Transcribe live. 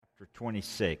chapter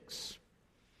 26.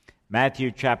 Matthew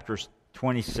chapter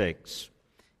 26.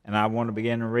 And I want to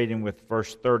begin reading with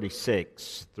verse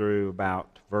 36 through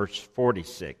about verse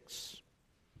 46.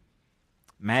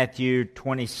 Matthew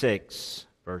 26,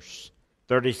 verse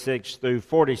 36 through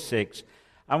 46.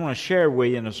 I want to share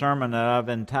with you in a sermon that I've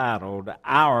entitled,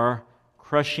 Our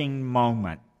Crushing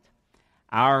Moment.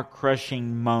 Our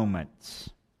Crushing Moments.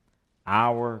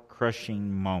 Our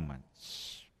Crushing Moments.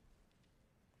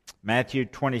 Matthew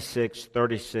 26,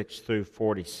 36 through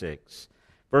 46.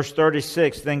 Verse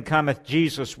 36, Then cometh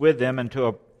Jesus with them into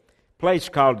a place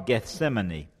called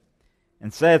Gethsemane,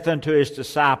 and saith unto his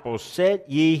disciples, Sit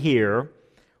ye here,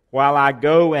 while I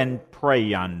go and pray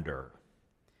yonder.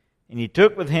 And he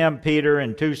took with him Peter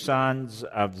and two sons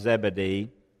of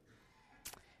Zebedee,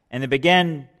 and they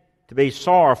began to be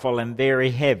sorrowful and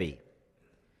very heavy.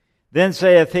 Then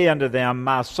saith he unto them,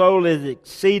 My soul is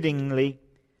exceeding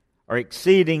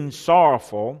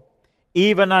sorrowful,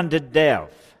 even unto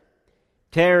death.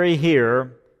 Tarry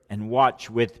here and watch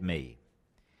with me.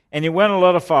 And he went a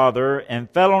little farther, and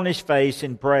fell on his face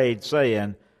and prayed,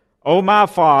 saying, O my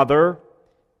Father,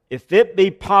 if it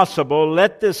be possible,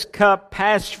 let this cup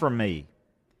pass from me.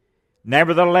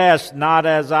 Nevertheless, not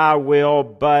as I will,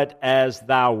 but as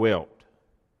thou wilt.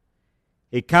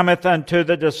 He cometh unto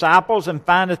the disciples, and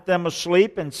findeth them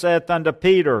asleep, and saith unto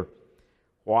Peter,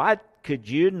 What? Could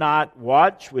you not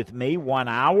watch with me 1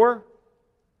 hour?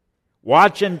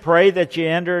 Watch and pray that ye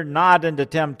enter not into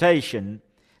temptation.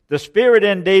 The spirit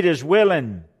indeed is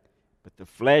willing, but the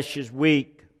flesh is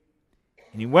weak.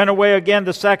 And he went away again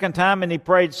the second time, and he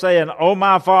prayed, saying, O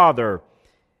my Father,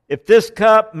 if this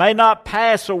cup may not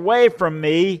pass away from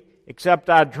me,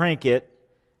 except I drink it,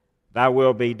 thy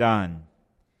will be done.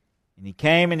 And he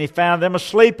came and he found them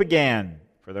asleep again,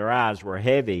 for their eyes were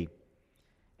heavy.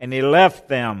 And he left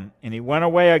them, and he went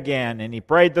away again, and he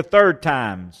prayed the third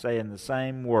time, saying the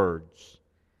same words.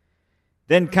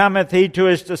 Then cometh he to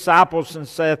his disciples, and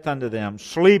saith unto them,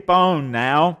 Sleep on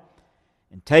now,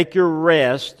 and take your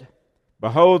rest.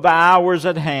 Behold, the hour is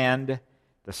at hand.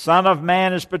 The Son of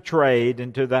Man is betrayed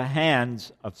into the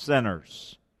hands of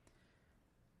sinners.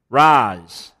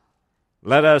 Rise,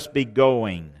 let us be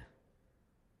going.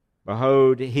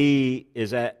 Behold, he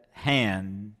is at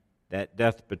hand that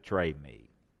doth betray me.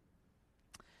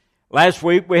 Last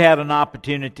week we had an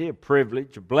opportunity, a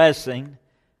privilege, a blessing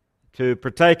to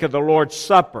partake of the Lord's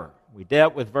Supper. We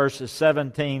dealt with verses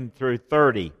 17 through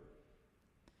 30.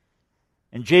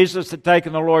 And Jesus had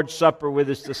taken the Lord's Supper with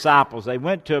his disciples. They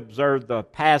went to observe the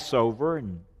Passover,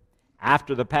 and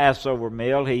after the Passover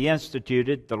meal, he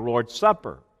instituted the Lord's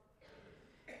Supper.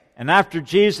 And after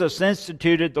Jesus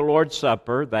instituted the Lord's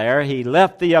Supper there, he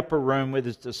left the upper room with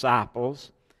his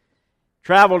disciples,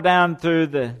 traveled down through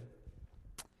the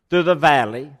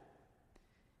valley,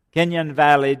 Kenyon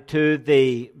Valley,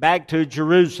 back to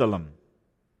Jerusalem.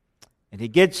 And he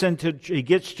gets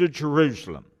to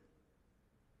Jerusalem.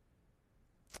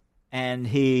 And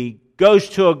he goes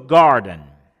to a garden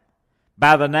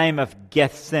by the name of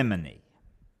Gethsemane.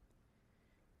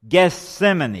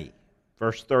 Gethsemane,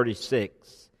 verse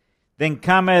 36. Then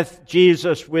cometh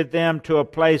Jesus with them to a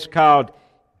place called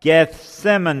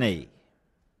Gethsemane.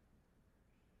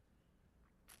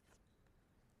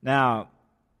 Now,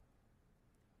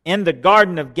 in the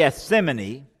Garden of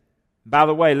Gethsemane, by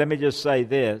the way, let me just say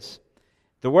this.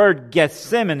 The word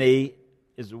Gethsemane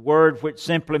is a word which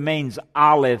simply means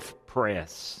olive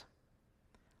press.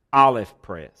 Olive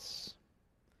press.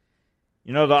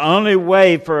 You know, the only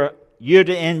way for you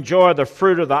to enjoy the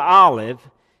fruit of the olive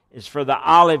is for the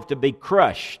olive to be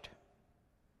crushed.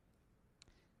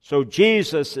 So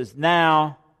Jesus is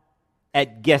now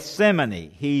at Gethsemane.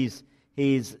 He's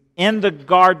in the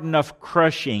garden of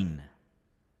crushing.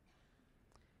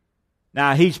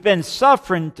 Now, he's been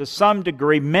suffering to some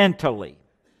degree mentally.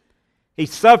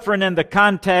 He's suffering in the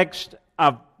context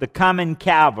of the common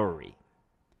Calvary,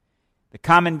 the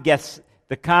common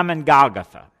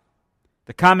Golgotha,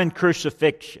 the common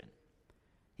crucifixion.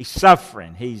 He's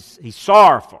suffering. He's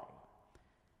sorrowful.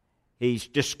 He's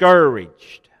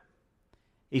discouraged.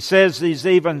 He says he's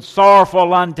even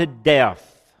sorrowful unto death.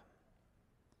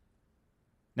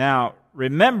 Now,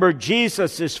 remember,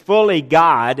 Jesus is fully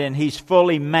God and he's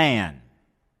fully man.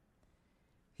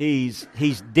 He's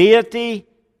deity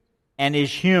and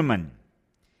he's human.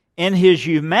 In his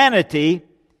humanity,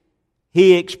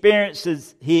 he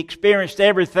experienced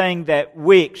everything that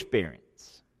we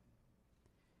experience.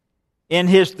 In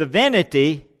his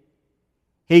divinity,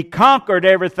 he conquered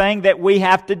everything that we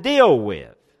have to deal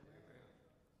with.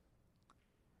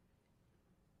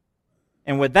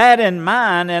 And with that in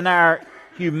mind, in our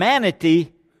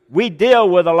humanity, we deal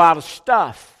with a lot of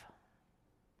stuff.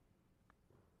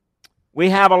 we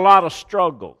have a lot of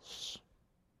struggles.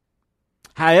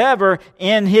 However,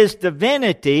 in His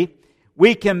divinity,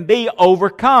 we can be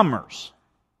overcomers.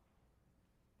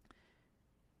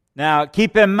 Now,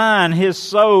 keep in mind, His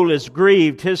soul is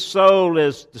grieved, His soul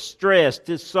is distressed,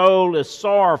 His soul is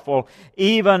sorrowful,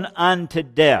 even unto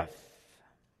death.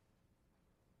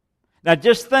 Now,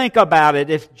 just think about it.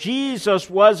 If Jesus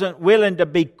wasn't willing to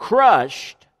be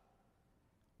crushed,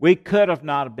 we could have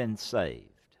not been saved.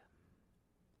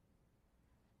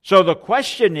 So the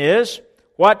question is,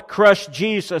 what crushed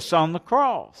Jesus on the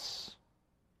cross?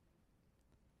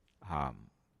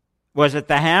 Was it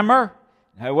the hammer?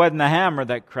 It wasn't the hammer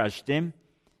that crushed Him.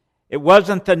 It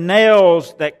wasn't the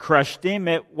nails that crushed Him.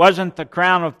 It wasn't the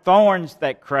crown of thorns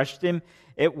that crushed Him.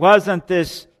 It wasn't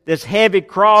this heavy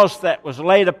cross that was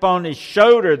laid upon His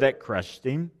shoulder that crushed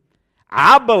Him.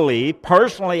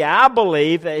 Personally, I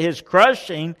believe that His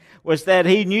crushing was that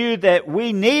He knew that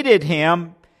we needed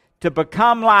Him to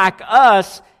become like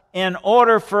us in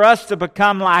order for us to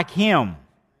become like Him.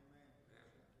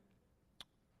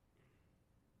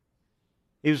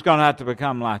 He was going to have to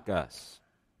become like us.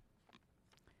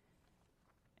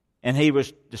 And He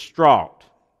was distraught.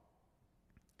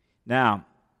 Now,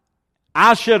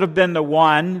 I should have been the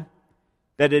one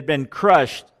that had been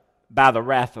crushed by the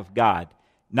wrath of God,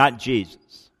 not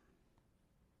Jesus.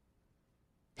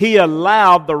 He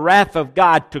allowed the wrath of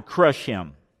God to crush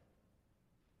Him.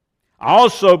 I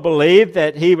also believe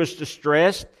that He was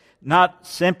distressed not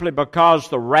simply because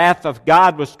the wrath of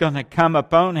God was going to come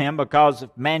upon Him because of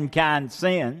mankind's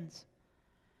sins.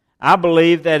 I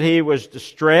believe that He was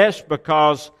distressed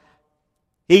because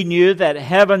He knew that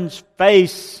heaven's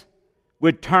face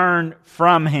would turn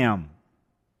from Him.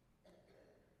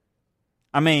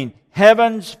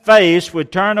 Heaven's face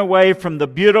would turn away from the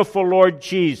beautiful Lord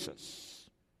Jesus.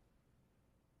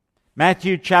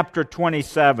 Matthew chapter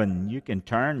 27, you can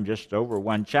turn just over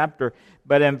one chapter,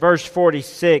 but in verse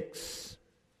 46,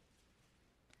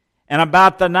 and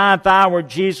about the 9th hour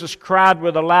Jesus cried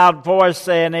with a loud voice,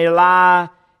 saying, Eli,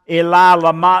 Eli,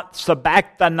 lama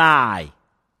sabachthani? ?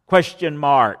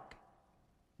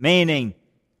 Meaning,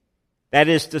 that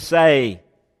is to say,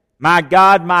 my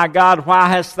God, why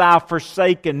hast Thou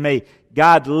forsaken me?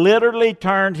 God literally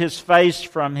turned His face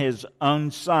from His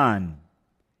own Son,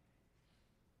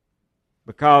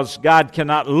 because God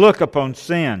cannot look upon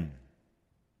sin.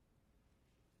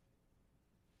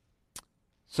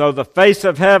 So the face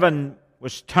of heaven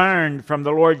was turned from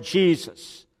the Lord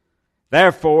Jesus.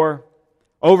 Therefore,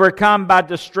 overcome by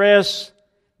distress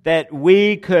that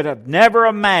we could have never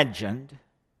imagined,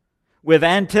 with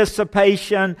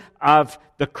anticipation of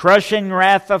the crushing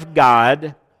wrath of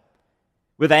God,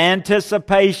 with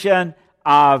anticipation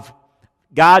of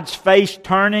God's face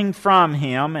turning from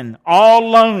Him, and all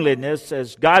loneliness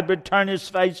as God would turn His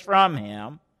face from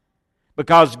Him,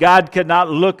 because God could not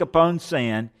look upon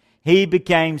sin, He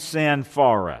became sin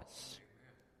for us.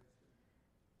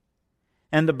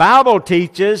 And the Bible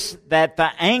teaches that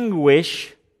the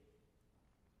anguish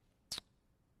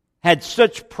had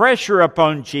such pressure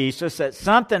upon Jesus that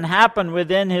something happened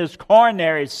within His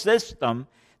coronary system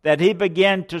that He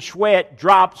began to sweat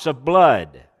drops of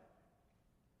blood.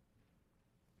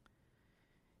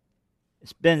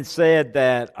 It's been said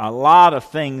that a lot of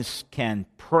things can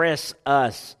press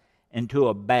us into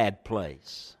a bad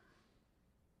place.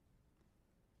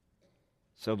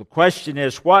 So the question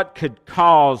is, what could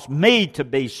cause me to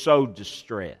be so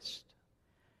distressed?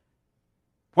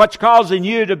 What's causing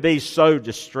you to be so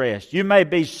distressed? You may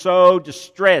be so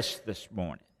distressed this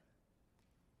morning,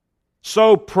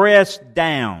 so pressed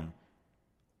down.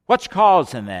 What's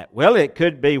causing that? Well, it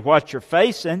could be what you're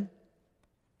facing,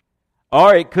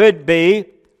 or it could be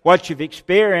what you've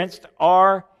experienced,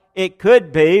 or it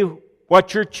could be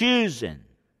what you're choosing.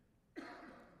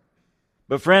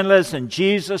 But friend, listen,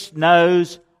 Jesus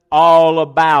knows all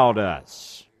about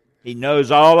us. He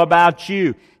knows all about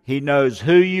you. He knows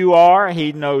who you are.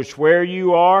 He knows where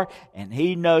you are. And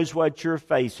He knows what you're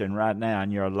facing right now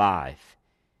in your life.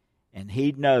 And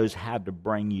He knows how to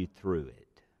bring you through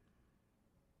it.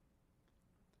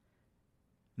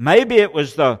 Maybe it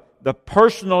was the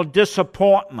personal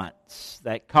disappointments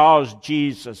that caused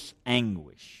Jesus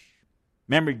anguish.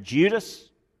 Remember Judas?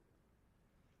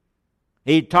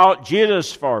 He taught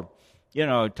Judas for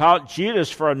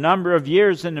a number of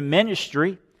years in the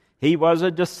ministry. He was a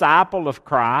disciple of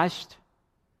Christ.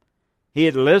 He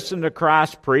had listened to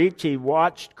Christ preach. He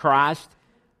watched Christ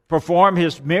perform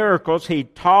His miracles. He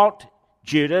taught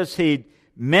Judas. He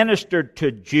ministered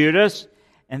to Judas.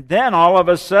 And then all of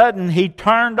a sudden, He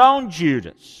turned on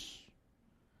Judas.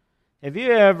 Have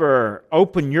you ever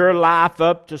opened your life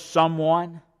up to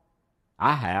someone?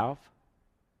 I have.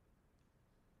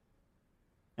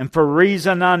 and for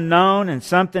reason unknown and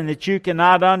something that you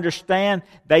cannot understand,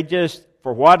 they just,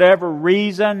 for whatever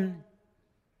reason,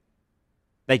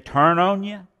 they turn on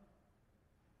you?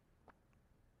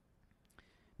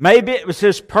 Maybe it was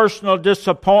his personal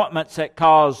disappointments that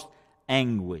caused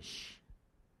anguish.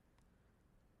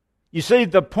 You see,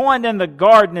 the point in the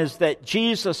garden is that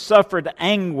Jesus suffered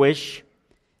anguish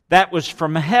that was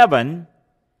from heaven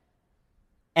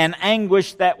and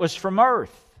anguish that was from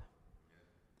earth.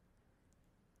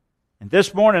 And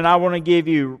this morning I want to give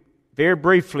you very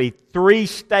briefly 3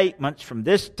 statements from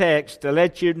this text to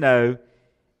let you know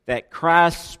that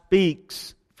Christ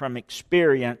speaks from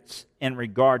experience in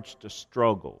regards to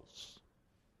struggles.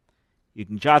 You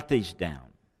can jot these down.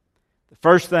 The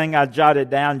first thing I jotted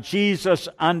down, Jesus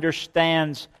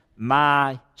understands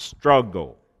my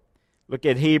struggle. Look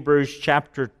at Hebrews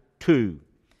chapter 2,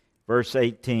 verse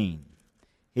 18.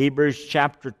 Hebrews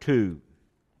chapter 2,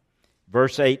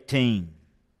 verse 18.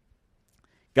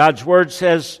 God's Word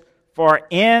says, "For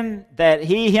in that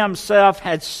He Himself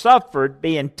had suffered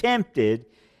being tempted,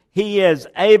 He is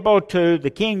able to," the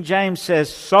King James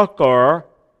says, "succor,"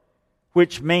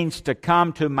 which means to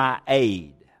come to my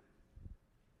aid,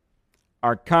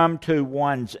 or come to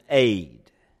one's aid,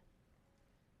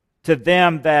 to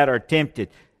them that are tempted.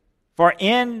 For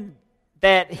in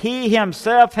that He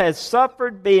Himself has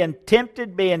suffered, being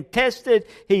tempted, being tested,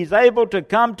 He's able to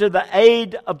come to the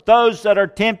aid of those that are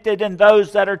tempted and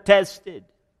those that are tested.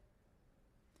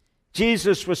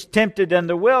 Jesus was tempted in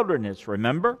the wilderness,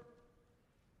 remember?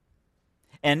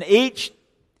 And each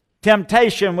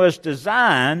temptation was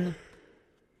designed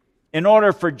in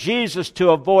order for Jesus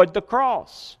to avoid the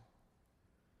cross.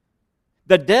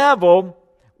 The devil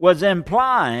was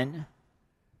implying,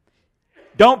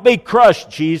 "Don't be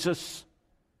crushed, Jesus,"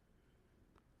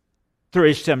 through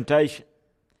his temptation.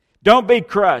 Don't be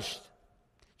crushed.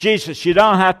 Jesus, you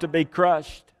don't have to be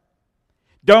crushed.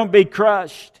 Don't be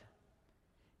crushed.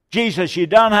 Jesus, you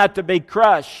don't have to be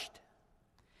crushed.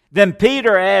 Then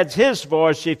Peter adds his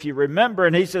voice, if you remember,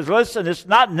 and he says, "Listen, it's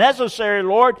not necessary,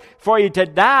 Lord, for you to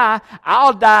die.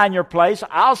 I'll die in your place.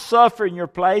 I'll suffer in your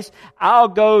place. I'll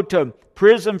go to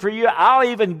prison for you. I'll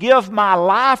even give my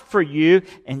life for you."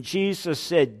 And Jesus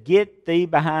said, "Get thee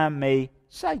behind me,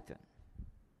 Satan."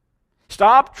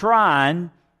 Stop trying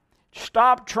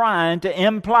to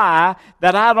imply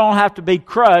that I don't have to be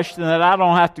crushed and that I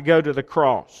don't have to go to the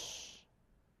cross.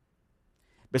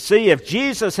 But see, if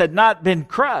Jesus had not been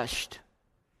crushed,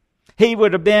 He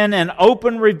would have been in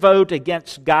open revolt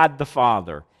against God the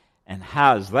Father. And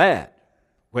how's that?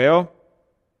 Well,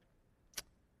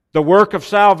 the work of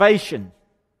salvation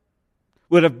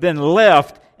would have been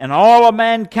left and all of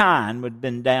mankind would have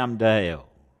been damned to hell.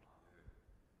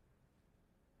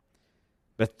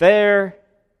 But there,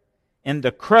 in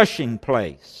the crushing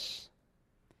place,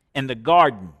 in the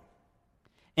garden,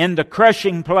 in the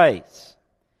crushing place,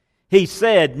 He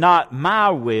said, "Not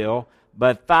my will,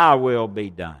 but thy will be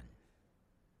done."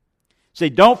 See,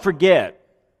 don't forget,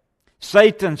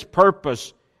 Satan's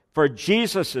purpose for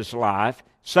Jesus' life,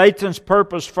 Satan's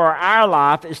purpose for our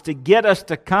life is to get us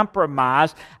to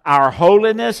compromise our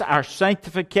holiness, our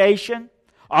sanctification,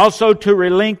 also to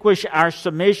relinquish our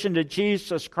submission to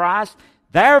Jesus Christ.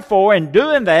 Therefore, in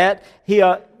doing that,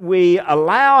 we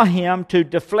allow him to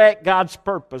deflect God's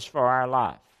purpose for our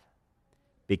life.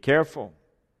 Be careful.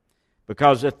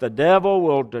 Because if the devil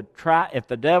will try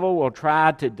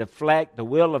to deflect the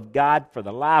will of God for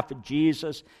the life of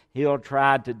Jesus, he'll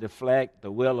try to deflect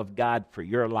the will of God for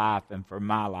your life and for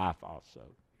my life also.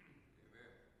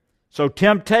 So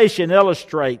temptation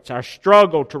illustrates our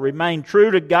struggle to remain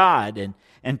true to God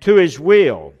and to His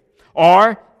will,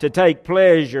 or to take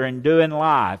pleasure in doing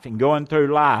life and going through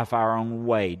life our own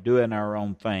way, doing our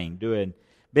own thing,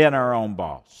 being our own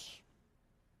boss.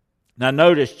 Now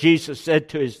notice Jesus said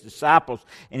to His disciples,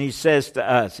 and He says to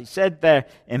us, He said there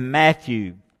in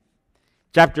Matthew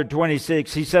chapter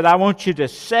 26, He said, "I want you to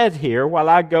sit here while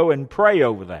I go and pray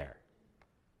over there."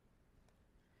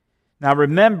 Now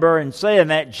remember, in saying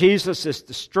that, Jesus is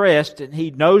distressed and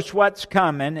He knows what's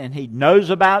coming and He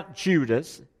knows about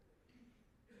Judas.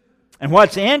 And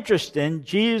what's interesting,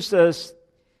 Jesus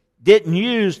didn't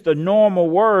use the normal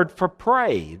word for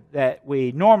pray that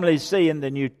we normally see in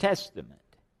the New Testament.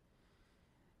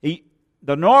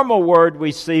 The normal word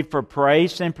we see for pray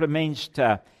simply means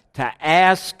to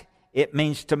ask. It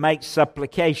means to make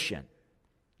supplication.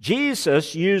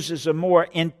 Jesus uses a more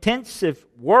intensive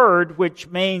word which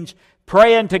means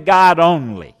praying to God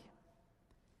only.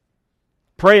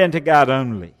 Praying to God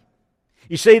only.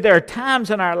 You see, there are times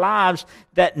in our lives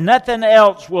that nothing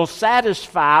else will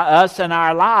satisfy us in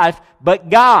our life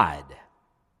but God.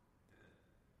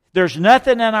 There's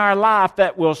nothing in our life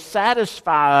that will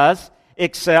satisfy us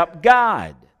except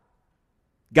God.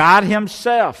 God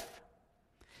Himself.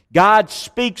 God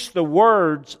speaks the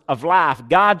words of life.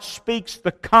 God speaks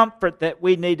the comfort that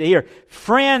we need to hear.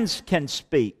 Friends can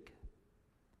speak.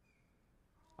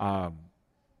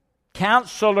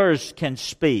 Counselors can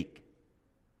speak.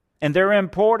 And they're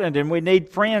important, and we need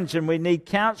friends and we need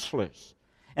counselors.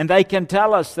 And they can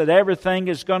tell us that everything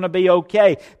is going to be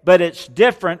okay. But it's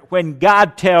different when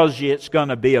God tells you it's going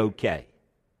to be okay.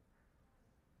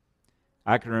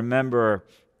 I can remember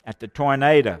at the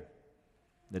tornado,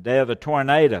 the day of the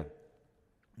tornado,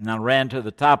 and I ran to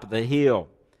the top of the hill,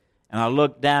 and I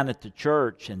looked down at the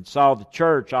church and saw the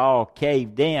church all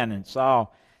caved in, and saw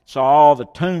all the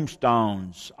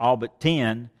tombstones, all but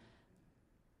 10,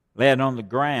 laid on the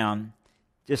ground.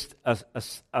 Just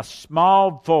a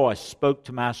small voice spoke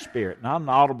to my spirit. Not an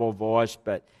audible voice,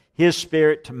 but His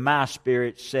Spirit to my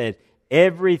spirit said,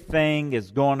 everything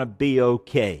is going to be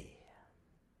okay.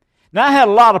 Now, I had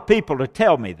a lot of people to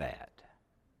tell me that.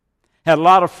 Had a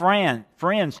lot of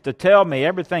friends to tell me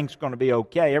everything's going to be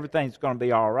okay, everything's going to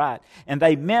be all right. And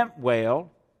they meant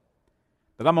well,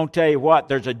 but I'm going to tell you what,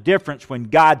 there's a difference when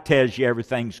God tells you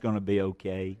everything's going to be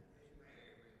okay.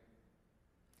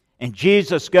 And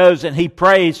Jesus goes and He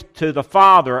prays to the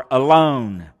Father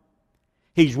alone.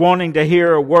 He's wanting to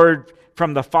hear a word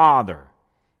from the Father.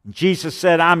 And Jesus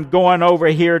said, I'm going over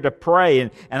here to pray,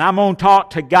 and I'm going to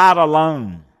talk to God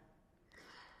alone.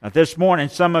 Now, this morning,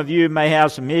 some of you may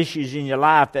have some issues in your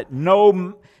life that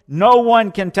no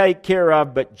one can take care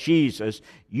of but Jesus.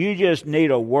 You just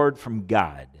need a word from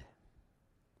God.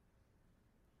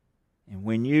 And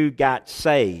when you got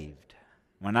saved,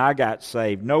 when I got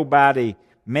saved, nobody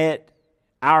met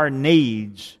our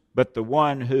needs but the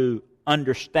one who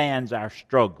understands our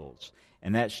struggles.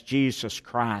 And that's Jesus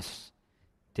Christ.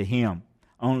 To Him,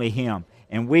 only Him.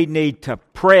 And we need to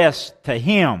press to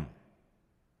Him.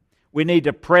 We need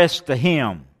to press to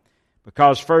Him,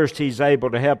 because first He's able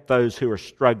to help those who are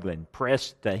struggling.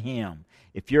 Press to Him.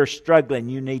 If you're struggling,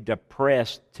 you need to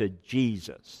press to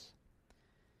Jesus.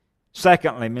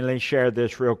 Secondly, let me share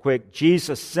this real quick.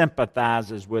 Jesus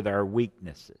sympathizes with our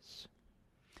weaknesses.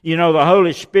 You know, the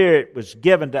Holy Spirit was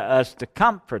given to us to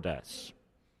comfort us.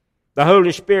 The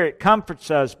Holy Spirit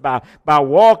comforts us by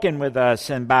walking with us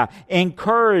and by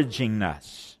encouraging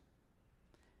us.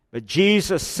 But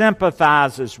Jesus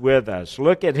sympathizes with us.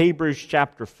 Look at Hebrews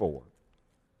chapter 4.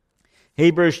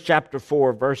 Hebrews chapter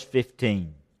 4, verse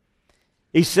 15.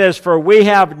 He says, For we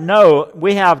have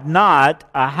not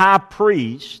a high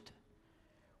priest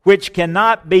which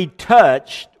cannot be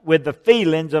touched with the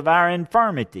feelings of our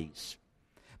infirmities,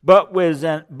 but was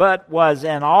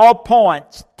in all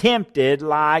points tempted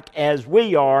like as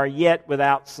we are, yet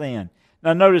without sin.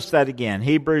 Now notice that again.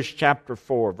 Hebrews chapter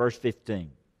 4, verse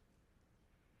 15.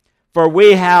 For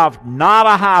we have not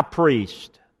a high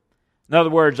priest. In other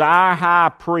words, our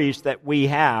high priest that we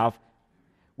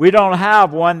don't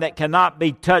have one that cannot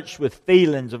be touched with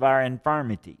feelings of our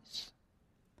infirmities.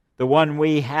 The one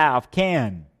we have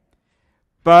can.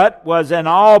 But was in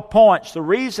all points, the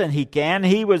reason He can,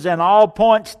 He was in all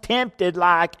points tempted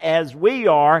like as we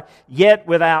are, yet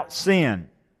without sin.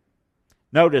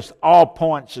 Notice, all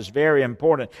points is very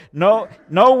important. No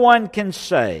one can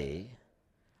say,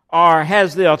 or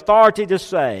has the authority to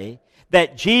say,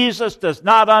 that Jesus does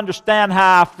not understand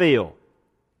how I feel.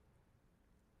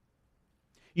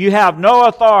 You have no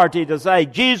authority to say,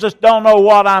 Jesus don't know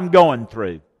what I'm going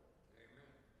through.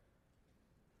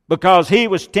 Because He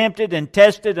was tempted and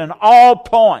tested in all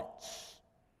points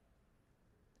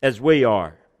as we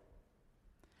are.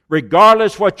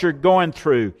 Regardless what you're going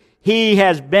through, He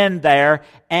has been there,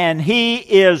 and He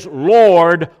is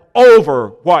Lord over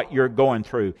what you're going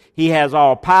through. He has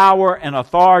all power and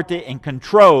authority and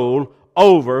control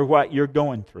over what you're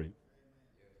going through.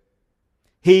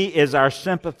 He is our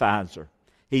sympathizer.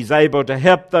 He's able to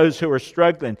help those who are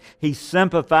struggling. He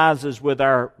sympathizes with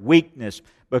our weakness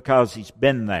because He's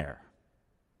been there.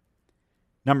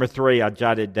 Number 3, I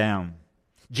jotted down.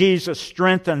 Jesus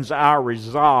strengthens our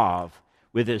resolve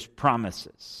with His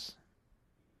promises.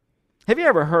 Have you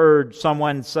ever heard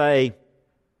someone say,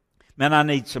 man, I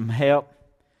need some help.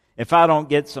 If I don't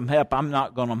get some help, I'm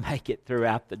not going to make it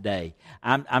throughout the day.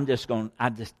 I just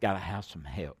got to have some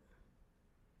help.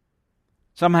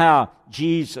 Somehow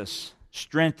Jesus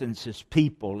strengthens His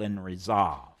people in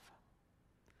resolve.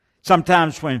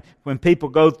 Sometimes when people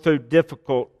go through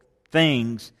difficult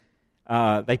things,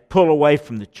 they pull away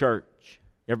from the church.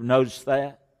 You ever notice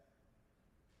that?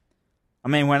 I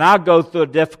mean, when I go through a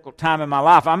difficult time in my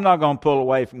life, I'm not going to pull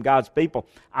away from God's people.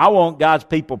 I want God's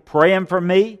people praying for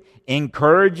me,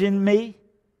 encouraging me,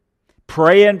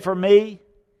 praying for me,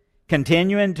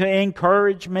 continuing to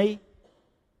encourage me.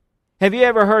 Have you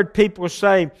ever heard people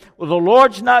say, well, the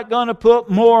Lord's not going to put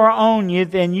more on you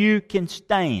than you can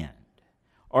stand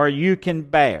or you can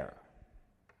bear?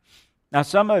 Now,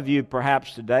 some of you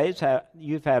perhaps today,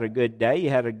 you've had a good day, you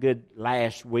had a good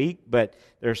last week, but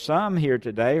there's some here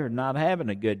today who are not having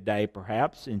a good day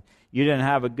perhaps, and you didn't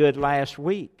have a good last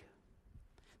week.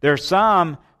 There's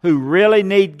some who really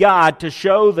need God to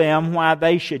show them why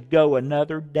they should go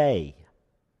another day.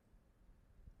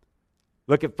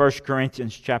 Look at 1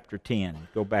 Corinthians chapter 10.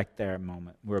 Go back there a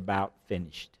moment. We're about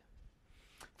finished.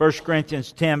 1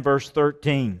 Corinthians 10, verse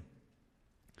 13.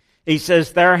 He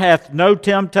says, there hath no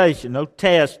temptation, no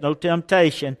test, no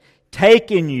temptation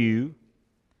taken you,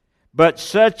 but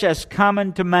such as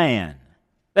cometh to man.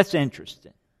 That's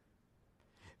interesting.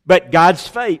 But God's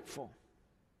faithful,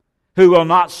 who will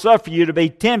not suffer you to be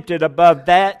tempted above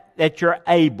that you're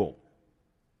able.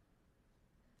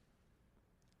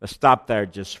 Let's stop there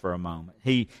just for a moment.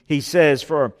 He says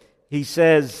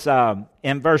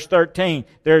in verse 13,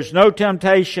 there's no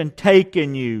temptation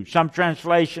taken you. Some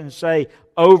translations say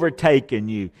overtaken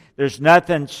you. There's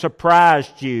nothing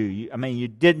surprised you. You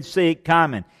didn't see it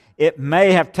coming. It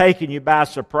may have taken you by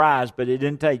surprise, but it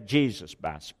didn't take Jesus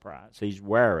by surprise. He's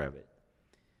aware of it.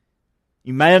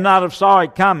 You may not have saw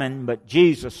it coming, but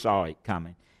Jesus saw it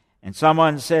coming. And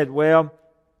someone said, well,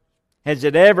 has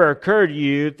it ever occurred to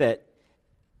you that,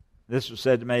 this was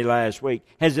said to me last week,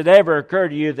 has it ever occurred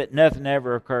to you that nothing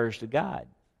ever occurs to God?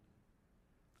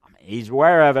 He's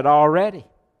aware of it already.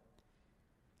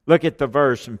 Look at the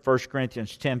verse in 1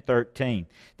 Corinthians 10:13.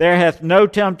 There hath no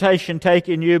temptation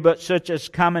taken you, but such as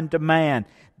cometh to man.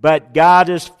 But God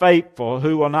is faithful,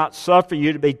 who will not suffer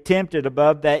you to be tempted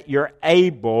above that you're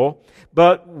able,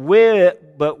 but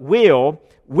will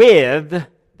with,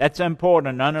 that's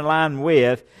important, underline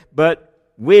with, but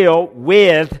will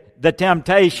with the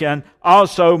temptation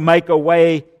also make a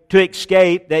way to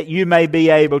escape that you may be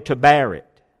able to bear it.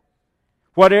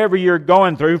 Whatever you're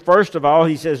going through, first of all,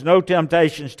 he says, no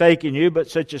temptation is taking you, but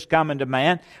such as coming to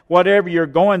man. Whatever you're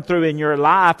going through in your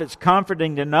life, it's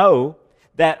comforting to know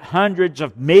that hundreds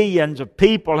of millions of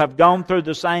people have gone through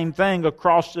the same thing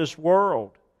across this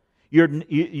world.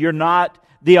 You're not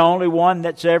the only one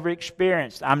that's ever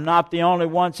experienced. I'm not the only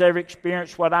one that's ever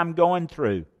experienced what I'm going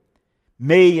through.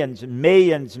 Millions and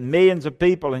millions and millions of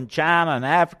people in China and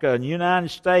Africa and the United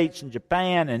States and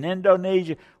Japan and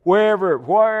Indonesia,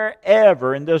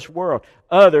 wherever in this world,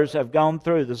 others have gone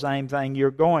through the same thing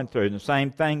you're going through, the same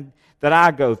thing that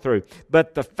I go through.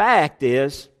 But the fact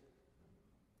is,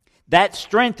 that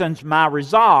strengthens my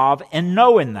resolve in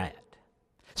knowing that.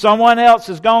 Someone else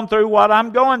has gone through what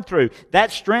I'm going through.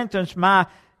 That strengthens my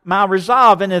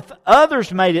resolve. And if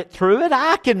others made it through it,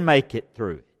 I can make it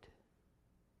through it.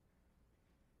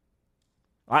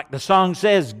 Like the song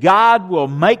says, God will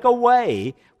make a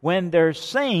way when there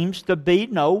seems to be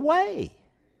no way.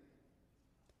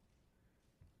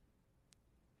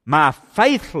 My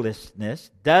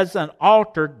faithlessness doesn't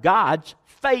alter God's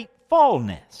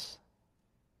faithfulness.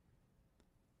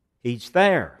 He's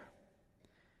there.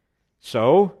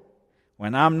 So,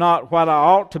 when I'm not what I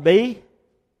ought to be,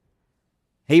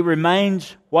 He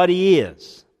remains what He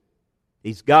is.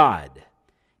 He's God.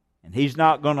 And He's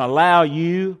not going to allow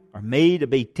you or me to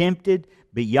be tempted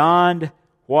beyond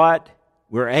what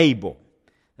we're able.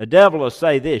 The devil will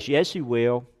say this, yes, he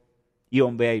will. You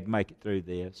won't be able to make it through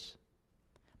this.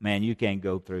 Man, you can't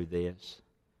go through this.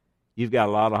 You've got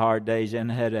a lot of hard days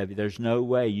ahead of you. There's no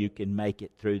way you can make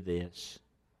it through this.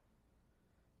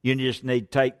 You just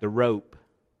need to take the rope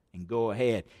and go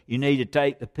ahead. You need to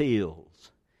take the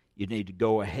pills. You need to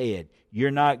go ahead.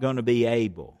 You're not going to be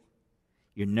able.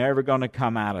 You're never going to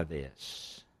come out of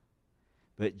this.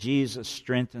 But Jesus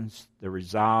strengthens the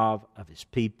resolve of His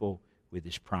people with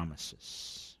His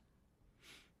promises.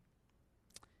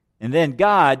 And then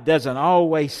God doesn't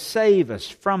always save us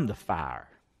from the fire.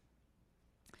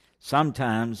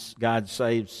 Sometimes God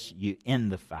saves you in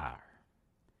the fire.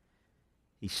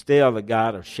 He's still the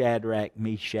God of Shadrach,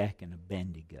 Meshach, and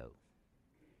Abednego.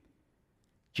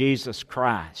 Jesus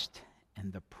Christ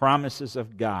and the promises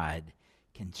of God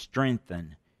can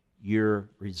strengthen your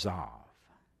resolve.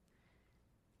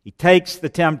 He takes the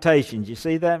temptations. You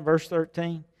see that in verse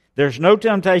 13? There's no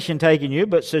temptation taking you,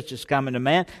 but such as coming to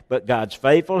man. But God's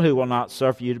faithful, who will not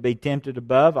suffer you to be tempted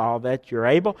above all that you're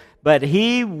able. But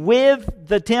He, with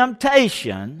the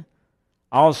temptation,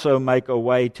 also make a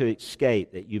way to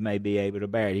escape that you may be able to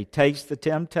bear it. He takes the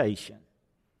temptation.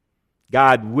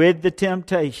 God with the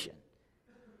temptation.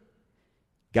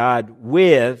 God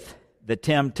with the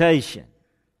temptation.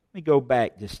 Let me go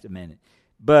back just a minute.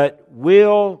 But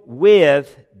will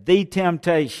with the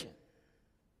temptation,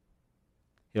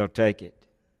 He'll take it.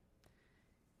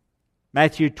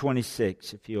 Matthew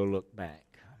 26, if you'll look back.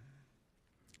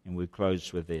 And we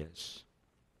close with this.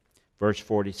 Verse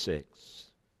 46.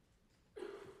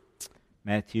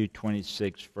 Matthew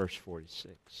 26, verse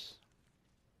 46.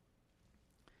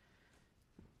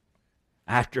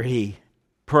 After he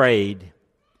prayed,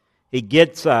 he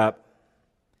gets up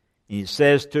and he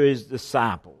says to his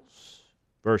disciples,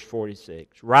 verse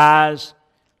 46, "Rise,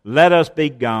 let us be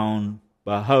gone.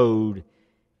 Behold,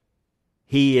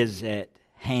 he is at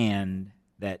hand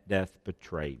that doth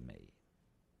betray me."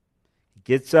 He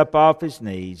gets up off his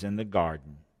knees in the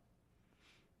garden.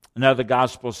 Another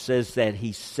gospel says that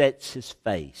he sets his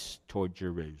face toward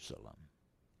Jerusalem.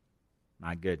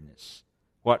 My goodness,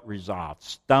 what resolve!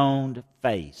 Stoned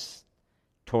face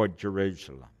toward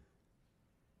Jerusalem.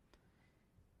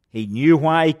 He knew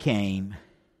why he came,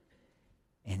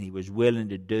 and he was willing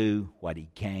to do what he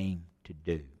came to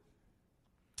do.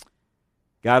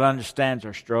 God understands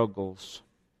our struggles.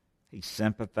 He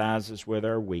sympathizes with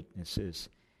our weaknesses,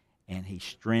 and He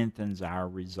strengthens our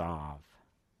resolve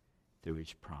through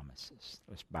His promises.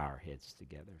 Let's bow our heads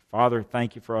together. Father,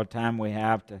 thank You for all time we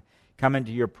have to come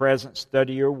into Your presence,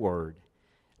 study Your Word.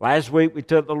 Last week we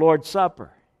took the Lord's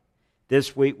Supper.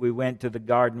 This week we went to the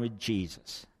garden with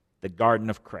Jesus, the garden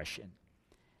of crushing.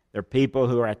 There are people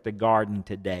who are at the garden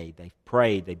today. They've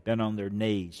prayed. They've been on their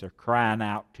knees. They're crying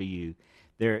out to You.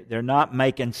 They're not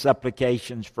making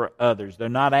supplications for others. They're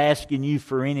not asking You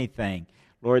for anything.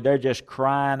 Lord, they're just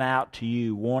crying out to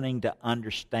You, wanting to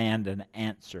understand and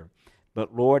answer.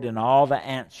 But Lord, in all the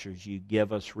answers, You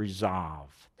give us resolve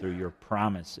through Your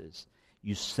promises.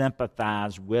 You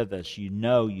sympathize with us. You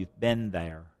know You've been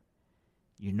there.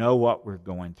 You know what we're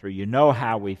going through. You know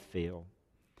how we feel.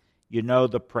 You know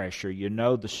the pressure. You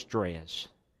know the stress.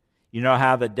 You know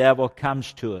how the devil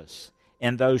comes to us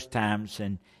in those times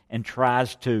and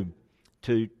tries to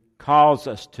cause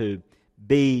us to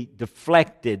be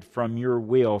deflected from Your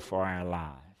will for our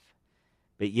life.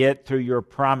 But yet through Your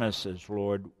promises,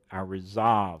 Lord, our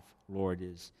resolve, Lord,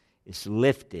 is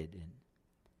lifted.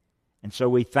 And so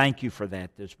we thank You for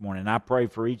that this morning. I pray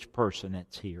for each person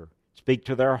that's here. Speak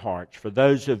to their hearts. For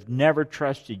those who have never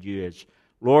trusted You as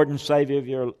Lord and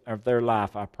Savior of their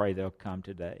life, I pray they'll come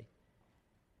today.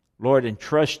 Lord, and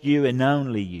trust You and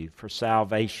only You for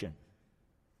salvation.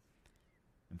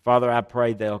 And Father, I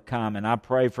pray they'll come. And I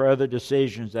pray for other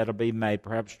decisions that'll be made,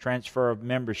 perhaps transfer of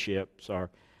memberships or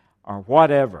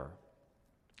whatever.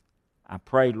 I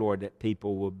pray, Lord, that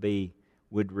people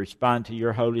would respond to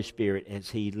Your Holy Spirit as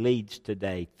He leads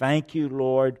today. Thank You,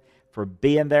 Lord, for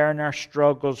being there in our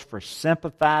struggles, for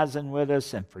sympathizing with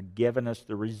us, and for giving us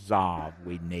the resolve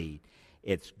we need.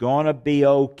 It's going to be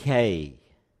okay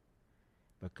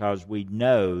because we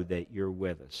know that You're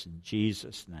with us. In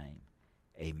Jesus' name,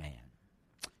 amen.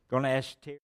 Going to ask Terry.